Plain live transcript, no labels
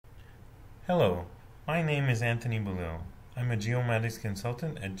Hello, my name is Anthony Belil. I'm a geomatics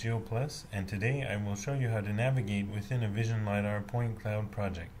consultant at Geo-Plus, and today I will show you how to navigate within a VisionLidar point cloud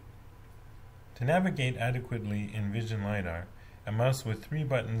project. To navigate adequately in VisionLidar, a mouse with 3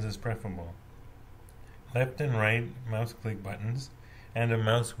 buttons is preferable: left and right mouse click buttons, and a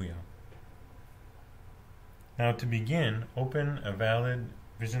mouse wheel. Now to begin, open a valid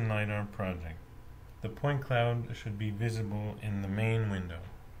VisionLidar project. The point cloud should be visible in the main window.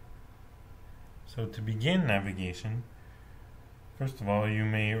 So to begin navigation, first of all, you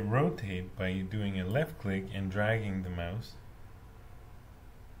may rotate by doing a left click and dragging the mouse.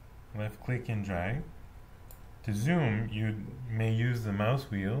 Left click and drag. To zoom, you may use the mouse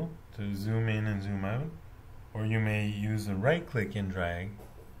wheel to zoom in and zoom out, or you may use a right click and drag,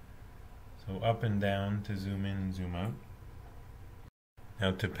 so up and down to zoom in and zoom out.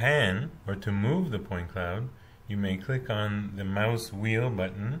 Now to pan, or to move the point cloud, you may click on the mouse wheel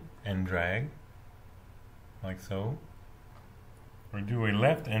button and drag, like so, or do a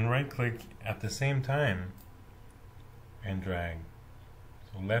left and right click at the same time and drag.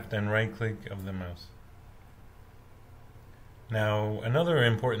 So left and right click of the mouse. Now another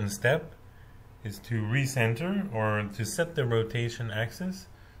important step is to recenter or to set the rotation axis.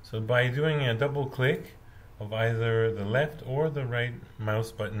 So by doing a double click of either the left or the right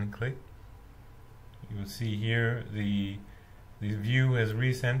mouse button click, you will see here the view has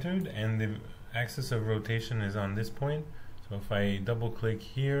recentered and the axis of rotation is on this point. So if I double click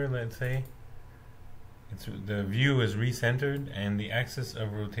here, let's say, the view is recentered and the axis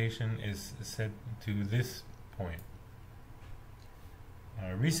of rotation is set to this point.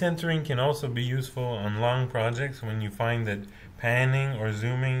 Recentering can also be useful on long projects when you find that panning or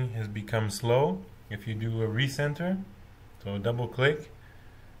zooming has become slow. If you do a recenter, so double click,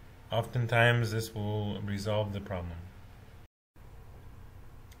 oftentimes this will resolve the problem.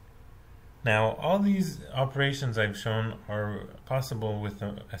 Now, all these operations I've shown are possible with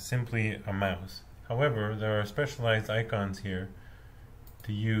simply a mouse. However, there are specialized icons here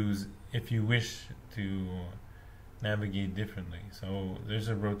to use if you wish to navigate differently. So there's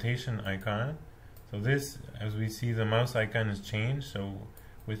a rotation icon. So this, as we see, the mouse icon is changed. So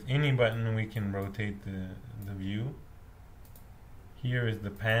with any button we can rotate the view. Here is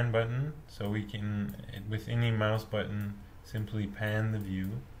the pan button. So we can, with any mouse button, simply pan the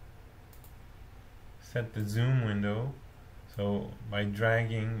view. Set the zoom window. So by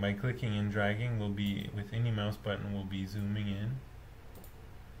clicking and dragging, will be with any mouse button will be zooming in.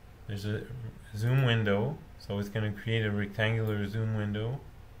 There's a zoom window, so it's going to create a rectangular zoom window.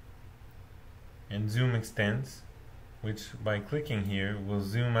 And zoom extents, which by clicking here will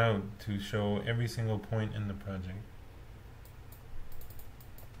zoom out to show every single point in the project.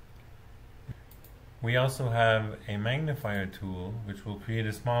 We also have a magnifier tool which will create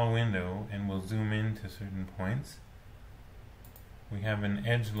a small window and will zoom in to certain points. We have an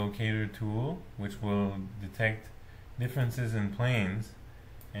edge locator tool which will detect differences in planes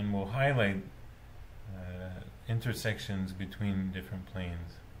and will highlight intersections between different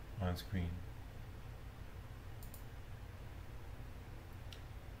planes on screen.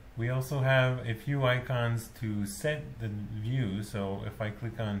 We also have a few icons to set the view. So if I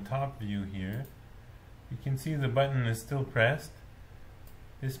click on top view here, you can see the button is still pressed.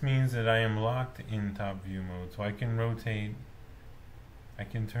 This means that I am locked in top view mode. So I can rotate, I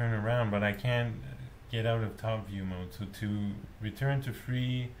can turn around, but I can't get out of top view mode. So to return to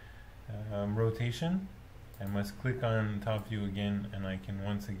free rotation, I must click on top view again, and I can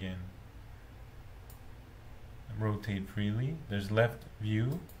once again rotate freely. There's left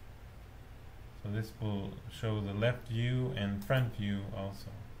view. So this will show the left view and front view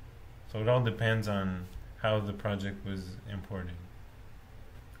also. So it all depends on how the project was imported.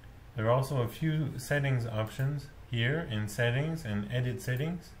 There are also a few settings options here in settings and edit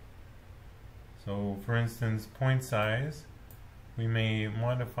settings. So for instance, point size, we may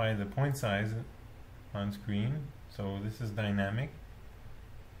modify the point size on screen. So this is dynamic.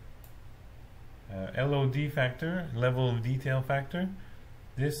 LOD factor, level of detail factor.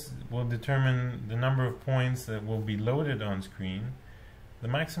 This will determine the number of points that will be loaded on screen. The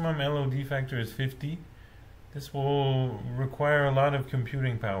maximum LOD factor is 50. This will require a lot of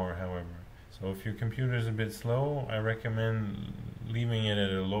computing power, however. So if your computer is a bit slow, I recommend leaving it at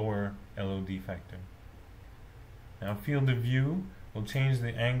a lower LOD factor. Now field of view will change the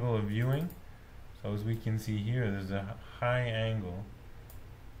angle of viewing. So as we can see here, there's a high angle.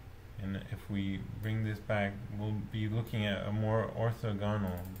 And if we bring this back, we'll be looking at a more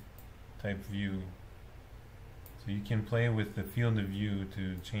orthogonal type view. So you can play with the field of view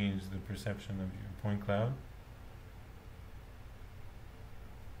to change the perception of your point cloud.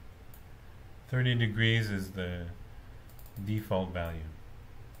 30 degrees is the default value.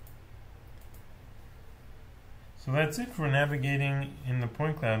 So that's it for navigating in the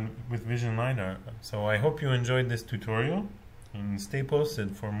point cloud with VisionLidar. So I hope you enjoyed this tutorial, and stay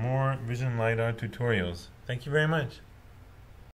posted for more VisionLidar tutorials. Thank you very much.